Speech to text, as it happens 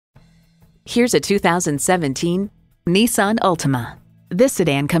Here's a 2017 Nissan Altima. This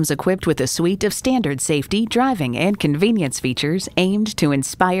sedan comes equipped with a suite of standard safety, driving, and convenience features aimed to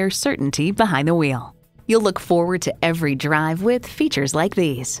inspire certainty behind the wheel. You'll look forward to every drive with features like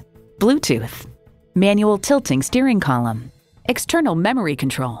these: Bluetooth, manual tilting steering column, external memory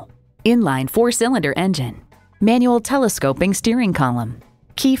control, inline 4-cylinder engine, manual telescoping steering column,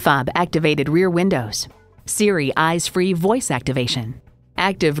 key fob activated rear windows, Siri eyes-free voice activation,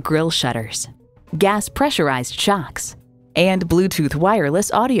 active grille shutters, gas pressurized shocks, and Bluetooth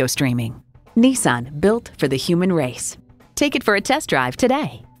wireless audio streaming. Nissan, built for the human race. Take it for a test drive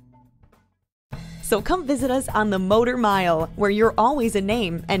today. So come visit us on the Motor Mile, where you're always a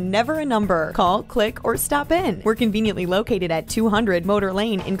name and never a number. Call, click, or stop in. We're conveniently located at 200 Motor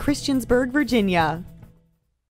Lane in Christiansburg, Virginia.